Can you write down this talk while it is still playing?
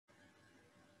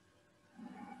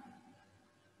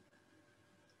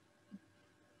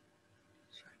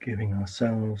Giving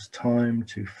ourselves time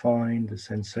to find the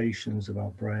sensations of our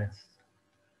breath.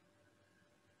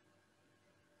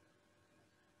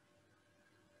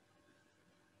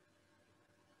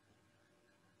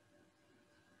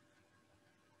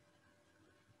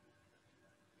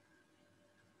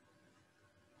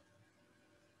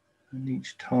 And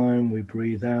each time we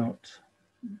breathe out,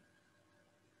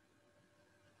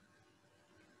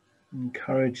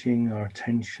 encouraging our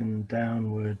attention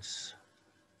downwards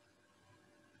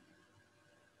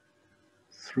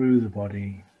through the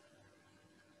body,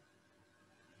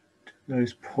 to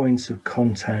those points of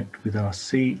contact with our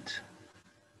seat,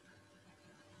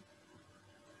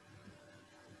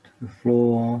 to the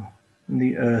floor and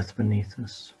the earth beneath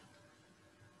us.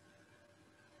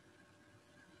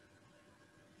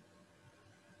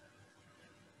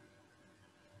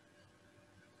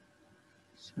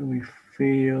 So we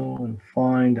feel and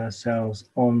find ourselves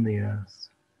on the earth.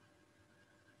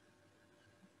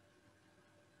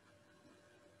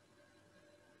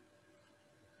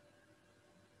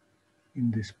 In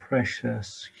this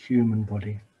precious human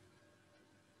body.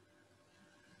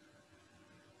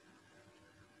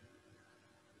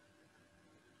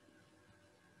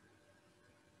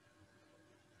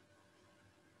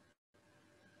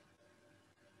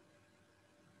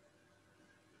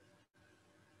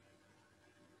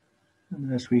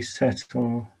 And as we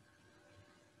settle,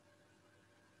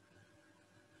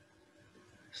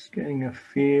 just getting a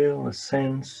feel, a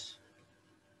sense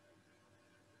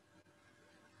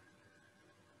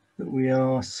that we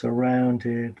are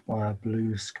surrounded by a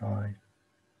blue sky.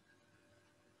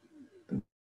 The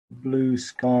blue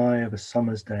sky of a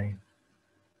summer's day.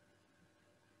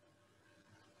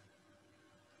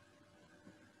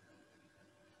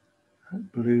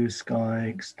 That blue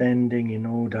sky extending in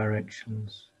all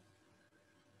directions.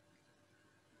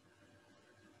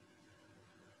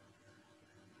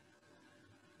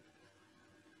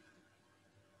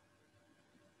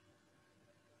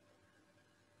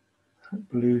 That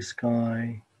blue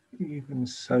sky even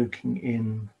soaking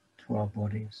in to our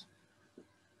bodies.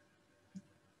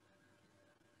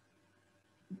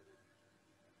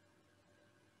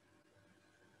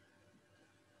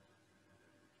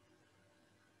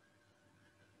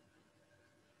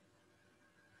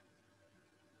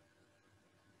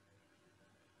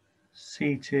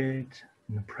 Seated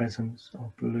in the presence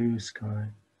of blue sky.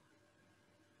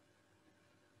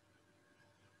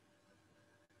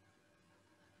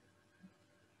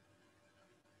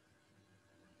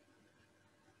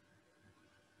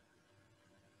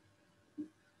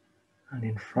 And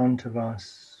in front of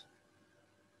us,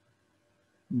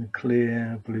 in the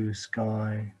clear blue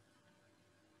sky,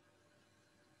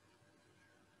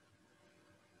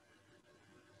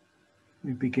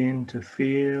 we begin to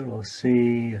feel or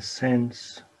see a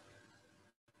sense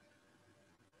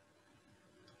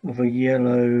of a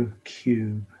yellow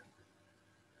cube.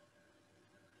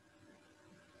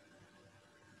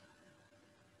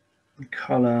 The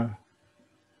color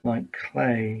like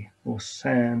clay or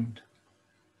sand,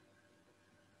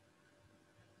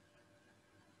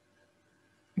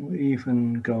 or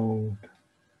even gold.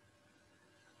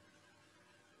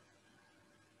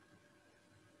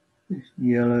 This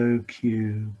yellow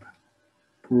cube,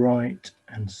 bright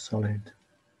and solid.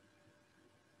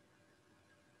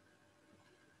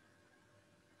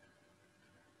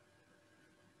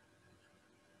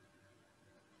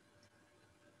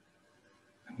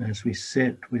 And as we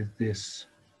sit with this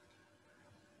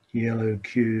yellow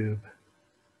cube,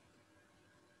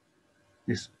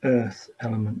 this earth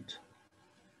element,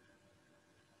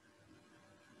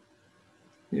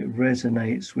 it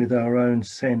resonates with our own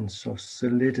sense of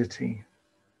solidity,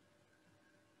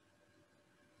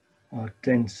 our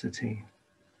density,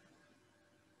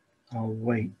 our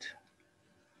weight,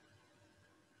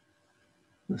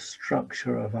 the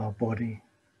structure of our body.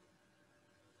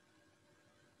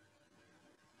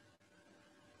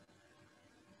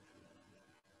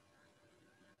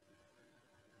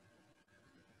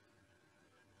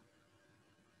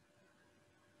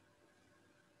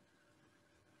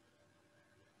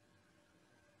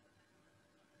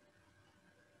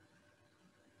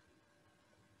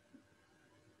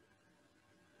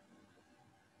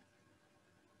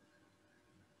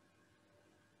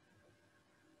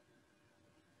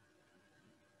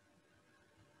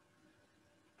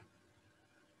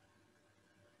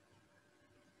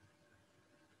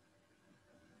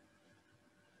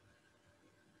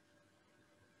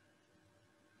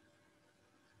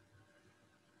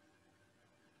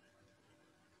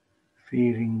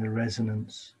 Feeling the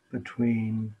resonance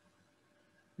between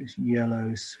this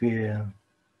yellow sphere,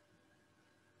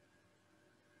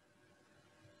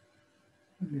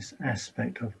 this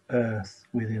aspect of earth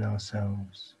within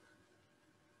ourselves.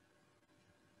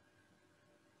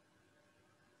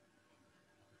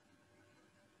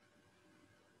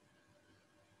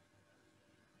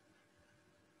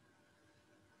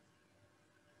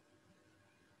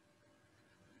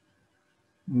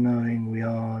 Knowing we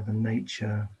are the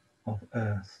nature of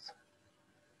earth.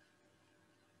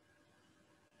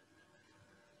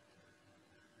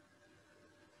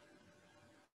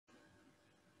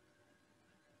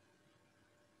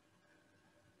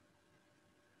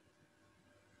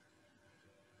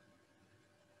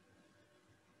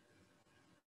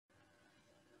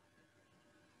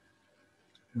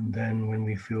 And then when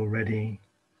we feel ready,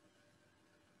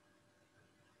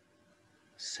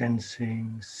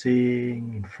 sensing,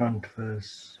 seeing in front of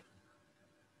us,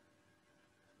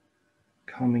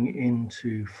 coming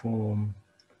into form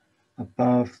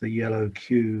above the yellow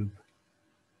cube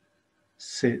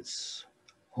sits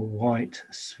a white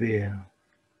sphere.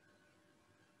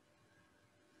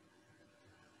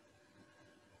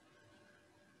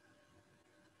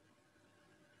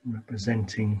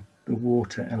 Representing the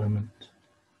water element.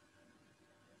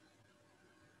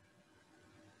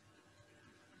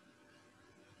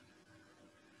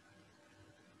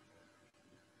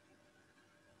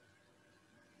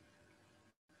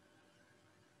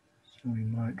 So we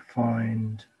might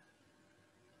find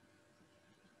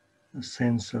a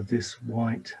sense of this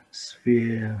white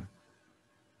sphere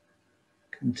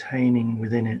containing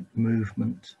within it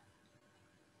movement.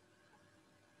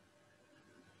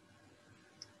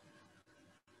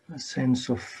 A sense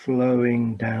of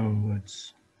flowing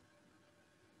downwards.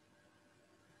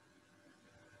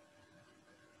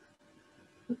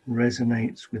 That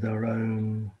resonates with our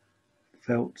own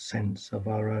felt sense of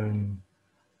our own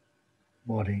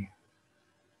body.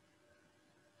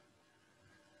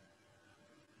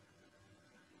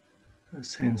 A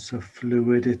sense of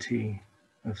fluidity,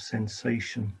 of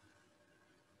sensation.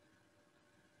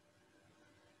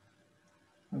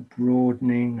 A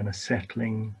broadening and a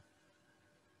settling.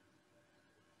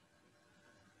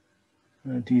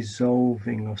 A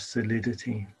dissolving of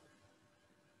solidity.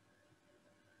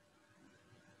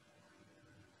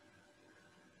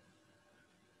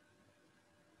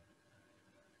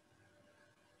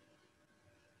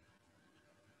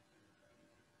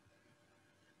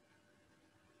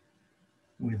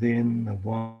 Within the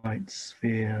white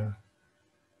sphere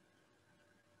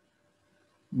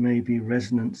may be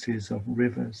resonances of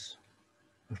rivers,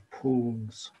 of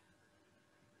pools,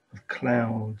 of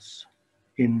clouds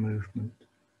in movement.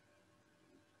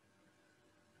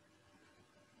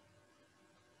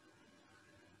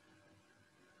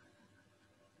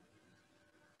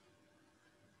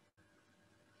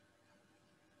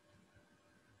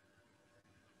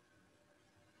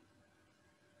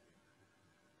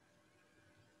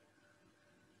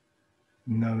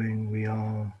 Knowing we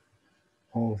are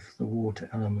of the water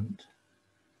element.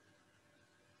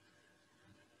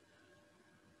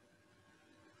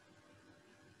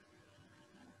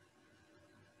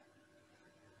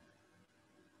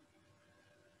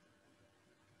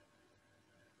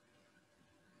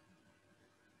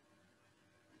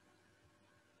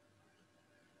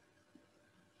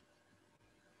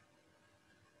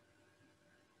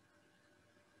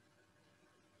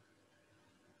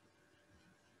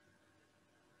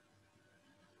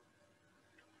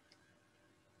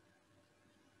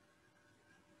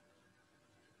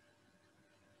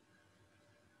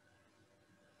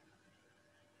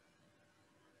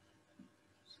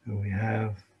 So we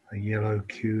have a yellow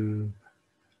cube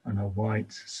and a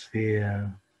white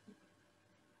sphere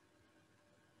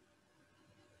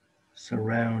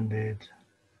surrounded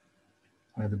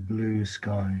by the blue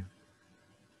sky.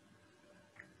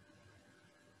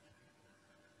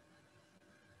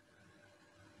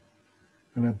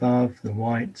 And above the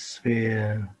white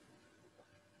sphere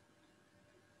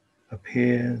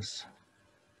appears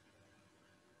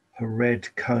a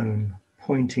red cone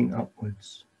pointing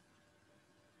upwards.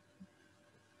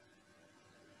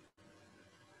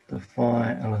 The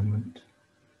fire element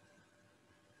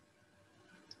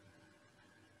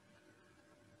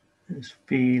is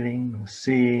feeling or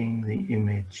seeing the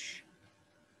image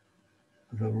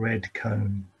of a red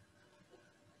cone.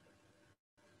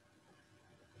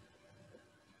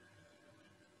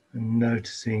 And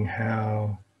noticing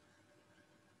how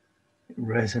it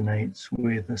resonates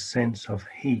with a sense of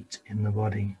heat in the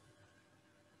body.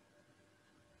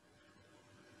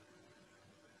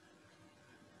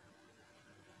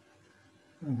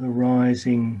 The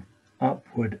rising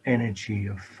upward energy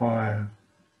of fire,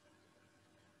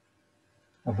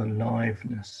 of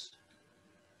aliveness,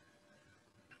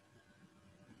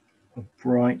 of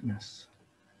brightness.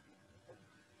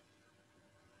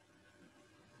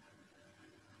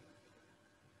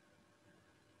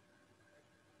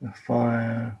 the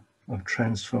fire of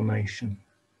transformation.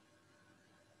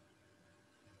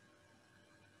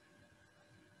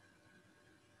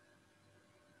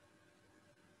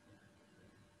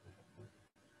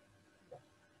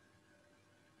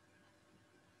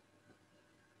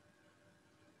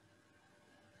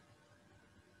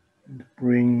 And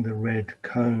bring the red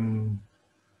cone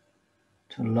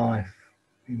to life.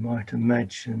 We might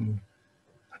imagine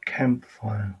a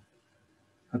campfire,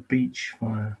 a beach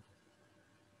fire,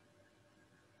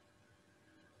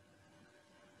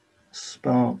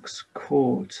 sparks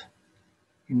caught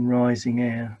in rising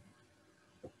air.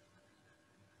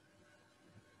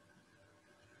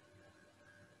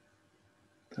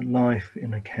 The life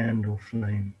in a candle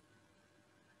flame.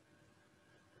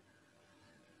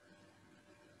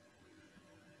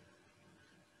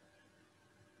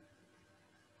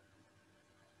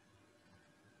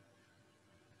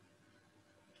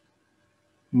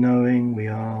 Knowing we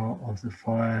are of the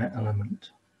fire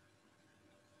element.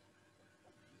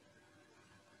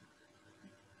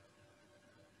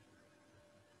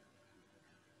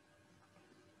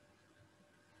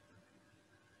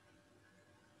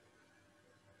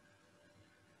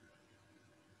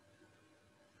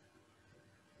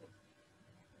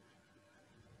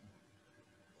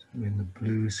 So in the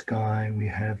blue sky we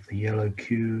have the yellow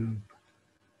cube,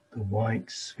 the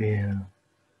white sphere,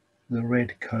 the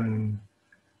red cone,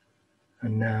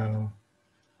 and now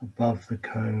above the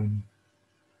cone,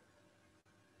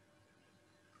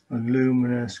 a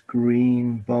luminous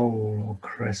green bowl or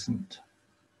crescent,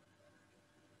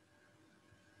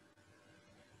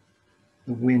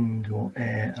 the wind or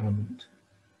air element.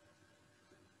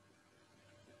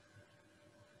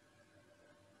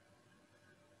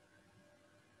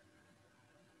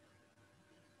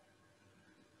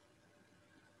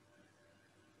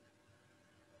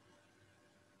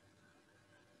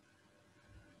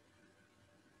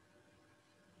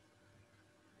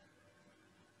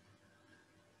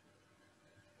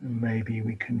 And maybe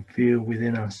we can feel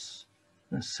within us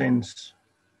a sense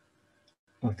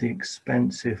of the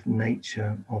expansive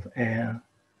nature of air,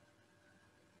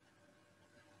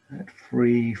 that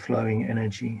free flowing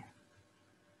energy,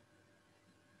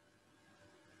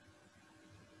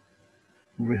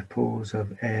 ripples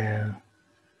of air,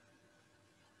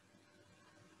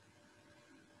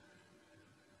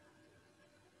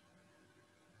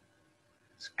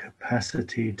 its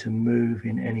capacity to move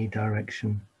in any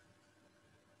direction.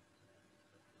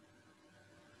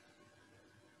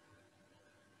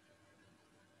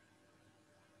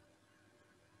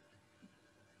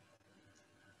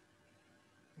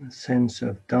 A sense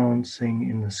of dancing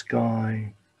in the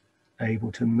sky,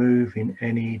 able to move in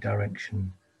any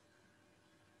direction.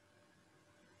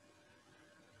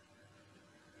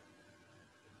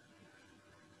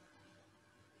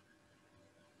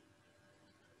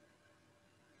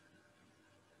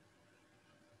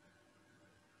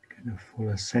 Get a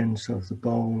fuller sense of the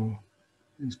bowl,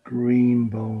 this green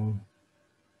bowl,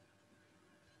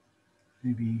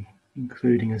 maybe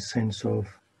including a sense of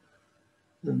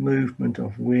the movement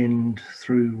of wind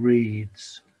through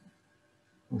reeds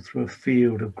or through a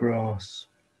field of grass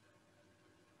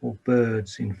or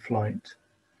birds in flight.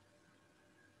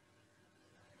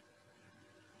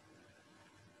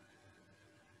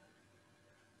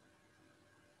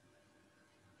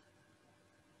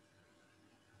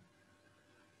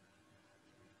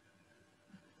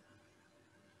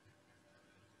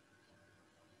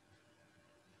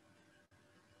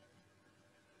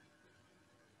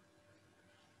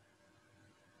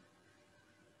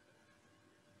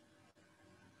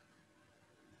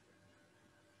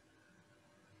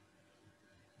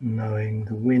 Knowing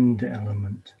the wind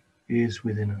element is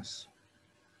within us.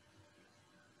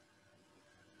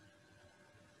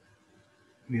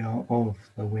 We are of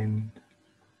the wind.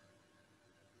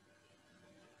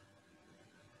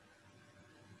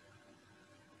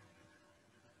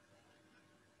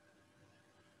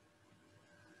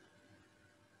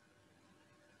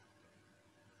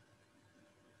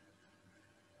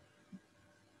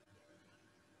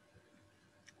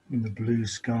 In the blue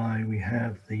sky we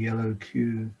have the yellow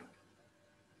cube,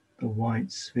 the white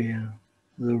sphere,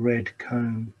 the red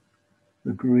cone,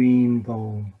 the green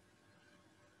bowl,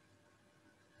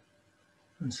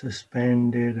 and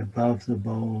suspended above the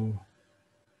bowl,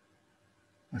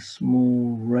 a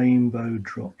small rainbow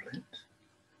droplet.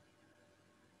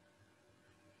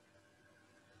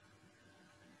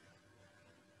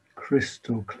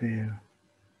 Crystal clear,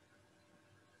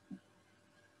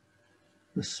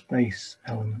 the space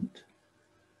element.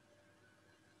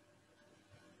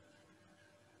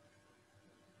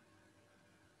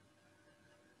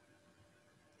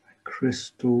 A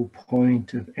crystal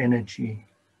point of energy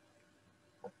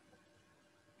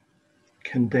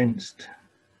condensed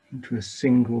into a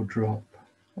single drop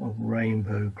of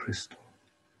rainbow crystal.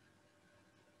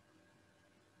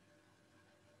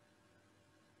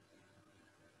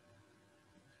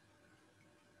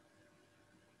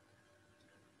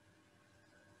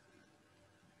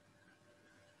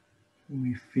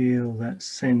 We feel that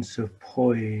sense of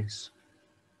poise,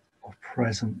 of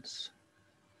presence,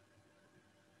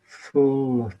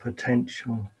 full of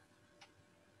potential,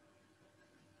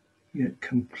 yet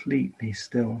completely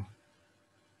still.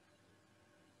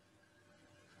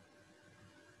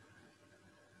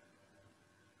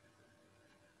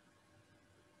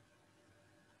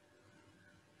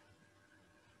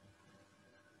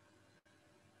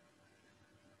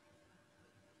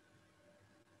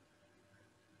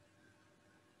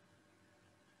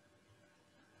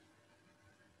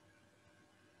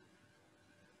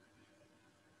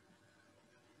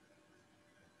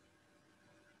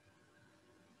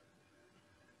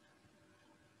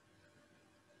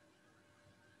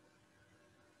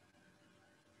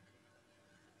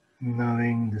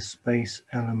 Knowing the space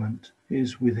element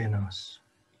is within us.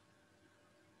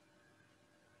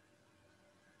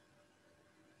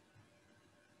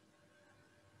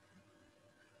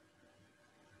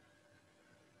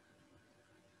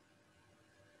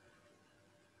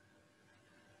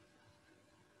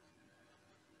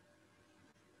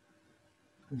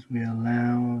 As we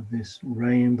allow this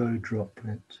rainbow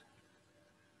droplet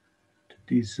to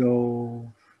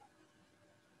dissolve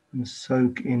and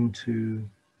soak into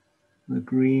the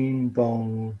green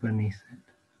bowl beneath it.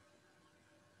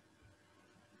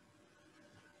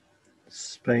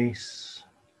 Space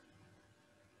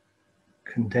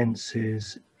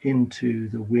condenses into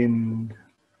the wind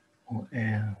or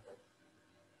air.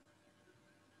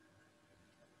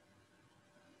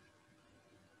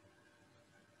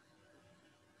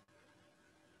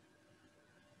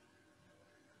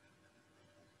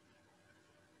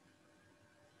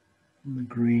 And the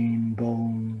green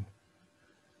bowl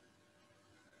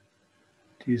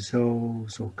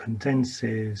dissolves or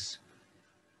condenses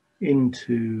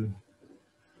into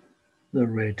the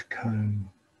red cone.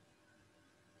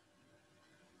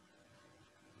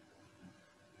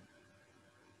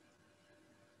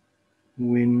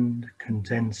 Wind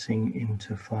condensing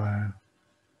into fire.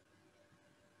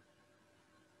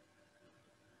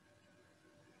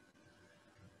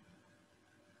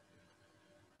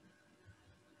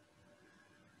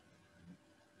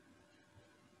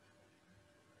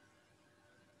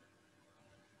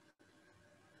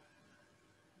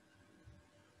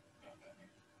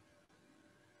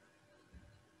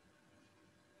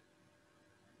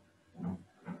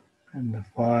 And the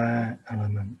fire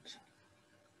element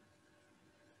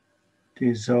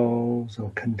dissolves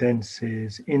or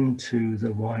condenses into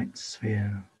the white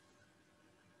sphere.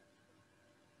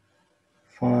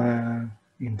 Fire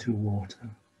into water.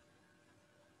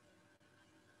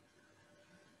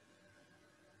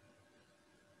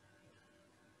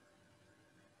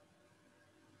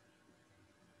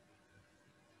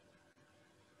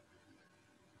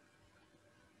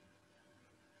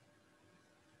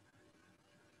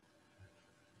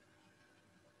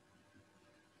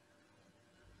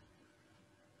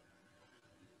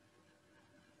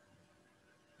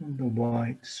 And the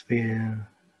white sphere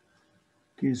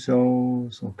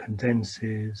dissolves or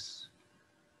condenses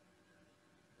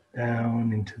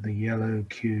down into the yellow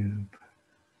cube.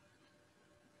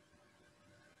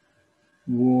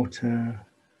 Water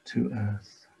to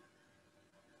earth.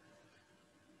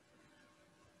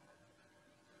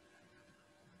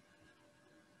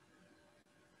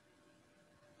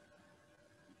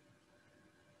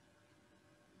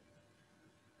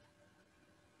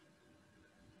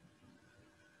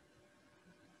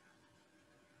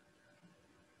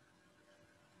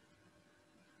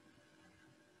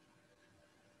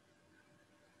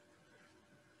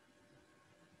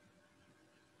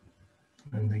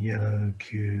 And the yellow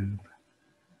cube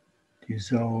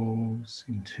dissolves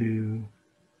into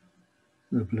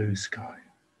the blue sky.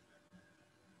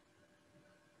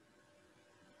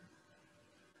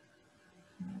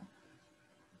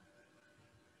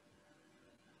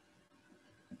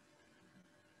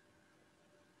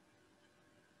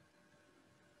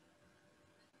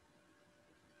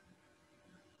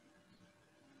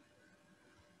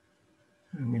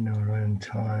 And in our own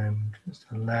time, just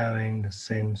allowing the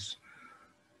sense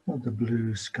of the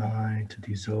blue sky to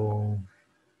dissolve.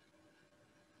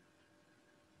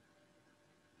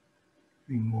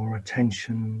 Bring more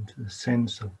attention to the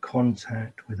sense of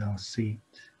contact with our seat,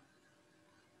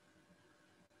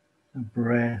 the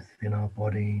breath in our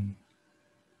body,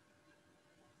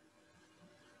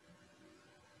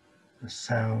 the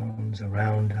sounds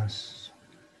around us.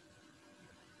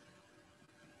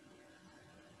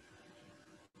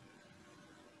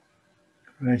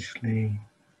 gradually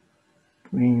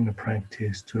bringing the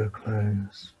practice to a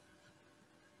close,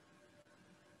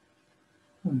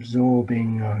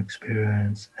 absorbing our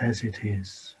experience as it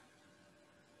is.